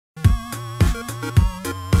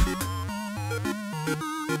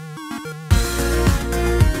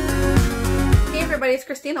everybody, it's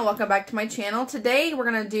Christina. Welcome back to my channel. Today we're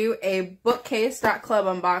going to do a Bookcase.Club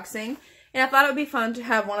unboxing. And I thought it would be fun to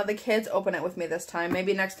have one of the kids open it with me this time.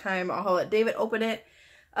 Maybe next time I'll let David open it.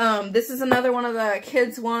 This is another one of the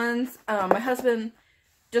kids' ones. My husband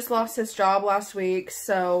just lost his job last week,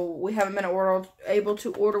 so we haven't been able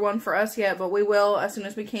to order one for us yet, but we will as soon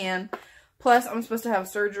as we can. Plus, I'm supposed to have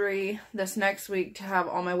surgery this next week to have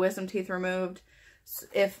all my wisdom teeth removed.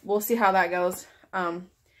 We'll see how that goes.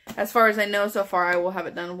 As far as I know so far, I will have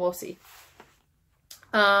it done. We'll see.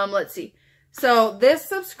 Let's see. So this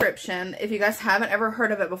subscription, if you guys haven't ever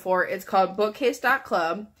heard of it before, it's called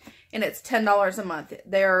Bookcase.Club, and it's $10 a month.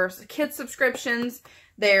 There's kids subscriptions.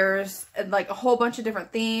 There's like a whole bunch of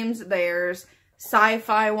different themes. There's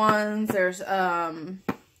sci-fi ones. There's,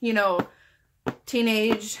 you know,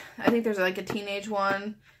 teenage. I think there's like a teenage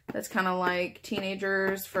one that's kind of like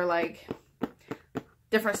teenagers for like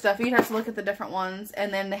different stuff. You'd have to look at the different ones.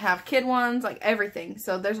 And then they have kid ones, like everything.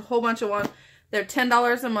 So there's a whole bunch of ones. They're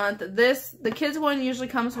 $10 a month. The kids one usually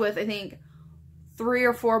comes with, I think, 3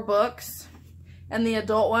 or 4 books. And the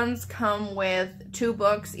adult ones come with 2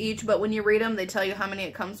 books each. But when you read them, they tell you how many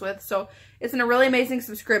it comes with. So it's a really amazing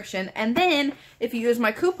subscription. And then if you use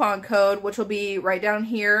my coupon code, which will be right down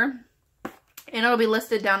here, and it'll be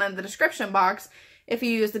listed down in the description box, if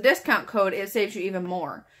you use the discount code, it saves you even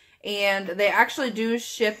more. And they actually do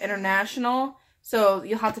ship international, so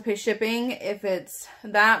you'll have to pay shipping if it's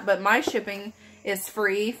that, but my shipping is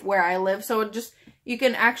free where I live, so you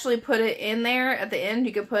can actually put it in there at the end.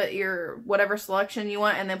 You can put your whatever selection you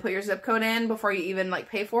want and then put your zip code in before you even like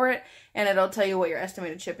pay for it, and it'll tell you what your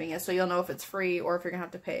estimated shipping is, so you'll know if it's free or if you're gonna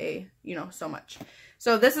have to pay, you know, so much.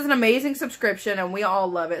 So this is an amazing subscription and we all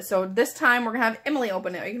love it. So this time we're gonna have Emily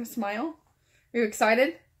open it. Are you gonna smile? Are you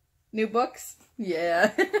excited? New books?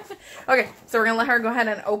 Yeah. Okay, so we're going to let her go ahead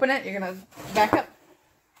and open it. You're going to back up.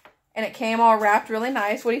 And it came all wrapped really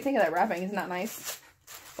nice. What do you think of that wrapping? Isn't that nice?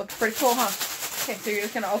 Looks pretty cool, huh? Okay, so you're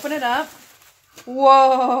just going to open it up.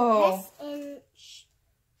 Whoa.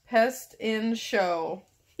 Pest in Show.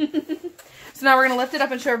 So now we're going to lift it up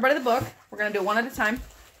and show everybody the book. We're going to do it one at a time.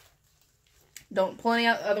 Don't pull any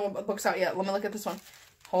other books out yet. Let me look at this one.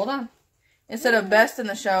 Hold on. Instead of Best in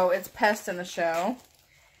the Show, it's Pest in the Show.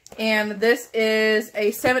 And this is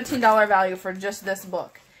a $17 value for just this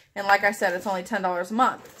book. And like I said, it's only $10 a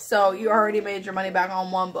month. So you already made your money back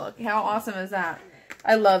on one book. How awesome is that?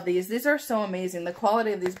 I love these. These are so amazing. The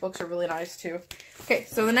quality of these books are really nice too. Okay,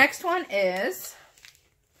 so the next one is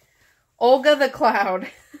Olga the Cloud.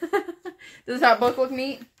 Does that book look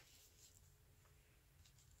neat?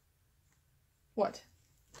 What?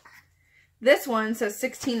 This one says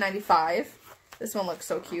 $16.95. This one looks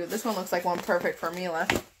so cute. This one looks like one perfect for Mila.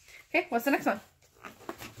 Okay, what's the next one?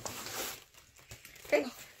 Okay,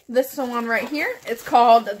 this one right here. It's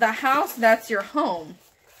called The House That's Your Home.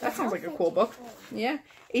 That sounds like a cool book. Yeah,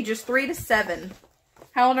 ages 3 to 7.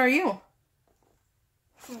 How old are you?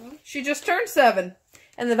 7. She just turned 7.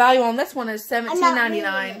 And the value on this one is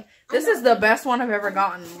 $17.99. This is the best one I've ever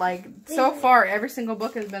gotten. Like, so far, every single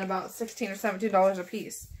book has been about $16 or $17 a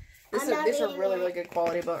piece. These are really, really good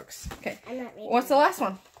quality books. Okay. What's the last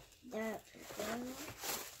one?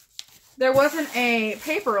 There wasn't a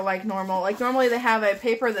paper like normal. Like normally they have a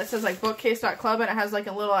paper that says like Bookcase.Club and it has like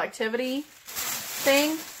a little activity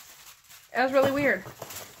thing. It was really weird.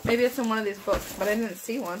 Maybe it's in one of these books, but I didn't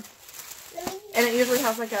see one. And it usually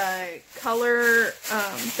has like a color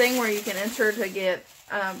thing where you can enter to get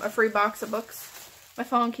a free box of books. My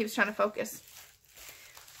phone keeps trying to focus.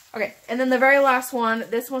 Okay, and then the very last one,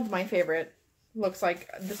 this one's my favorite. Looks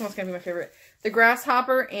like this one's going to be my favorite. The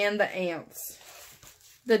Grasshopper and the Ants.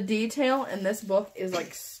 The detail in this book is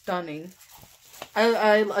like stunning.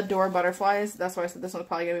 I adore butterflies. That's why I said this one's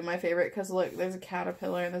probably going to be my favorite. Because look, there's a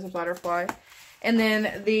caterpillar and there's a butterfly. And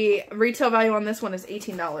then the retail value on this one is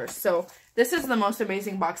 $18. So this is the most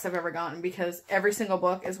amazing box I've ever gotten. Because every single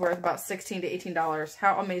book is worth about $16 to $18.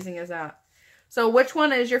 How amazing is that? So which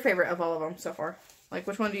one is your favorite of all of them so far? Like,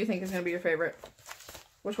 which one do you think is going to be your favorite?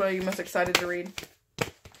 Which one are you most excited to read?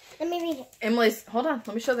 Let me read it. Emily's, hold on,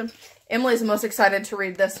 let me show them. Emily's most excited to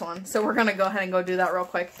read this one. So we're going to go ahead and go do that real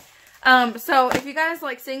quick. So if you guys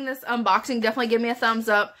like seeing this unboxing, definitely give me a thumbs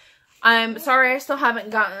up. I'm sorry I still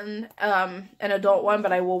haven't gotten an adult one,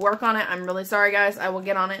 but I will work on it. I'm really sorry, guys. I will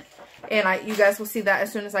get on it. And you guys will see that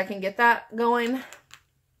as soon as I can get that going.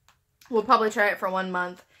 We'll probably try it for 1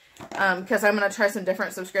 month. Because I'm going to try some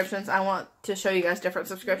different subscriptions. I want to show you guys different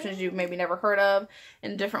subscriptions you've maybe never heard of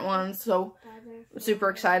and different ones. So,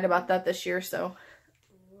 super excited about that this year. So,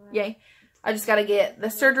 yay. I just got to get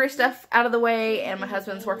the surgery stuff out of the way. And my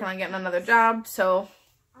husband's working on getting another job. So,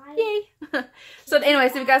 Yay! So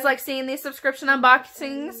anyways, if you guys like seeing these subscription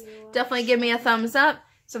unboxings, definitely give me a thumbs up.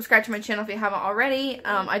 Subscribe to my channel if you haven't already.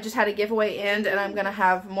 I just had a giveaway end, and I'm going to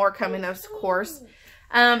have more coming, of course.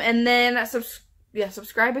 And then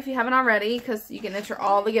subscribe if you haven't already, because you can enter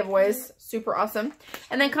all the giveaways. Super awesome.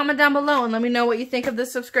 And then comment down below and let me know what you think of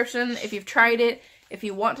this subscription. If you've tried it, if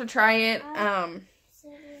you want to try it,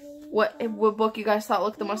 what book you guys thought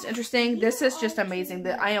looked the most interesting. This is just amazing.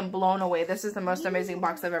 I am blown away. This is the most amazing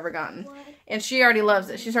box I've ever gotten. And she already loves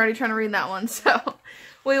it. She's already trying to read that one. So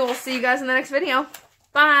we will see you guys in the next video.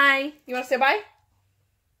 Bye. You want to say bye?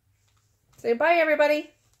 Say bye, everybody.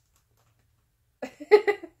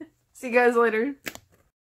 See you guys later.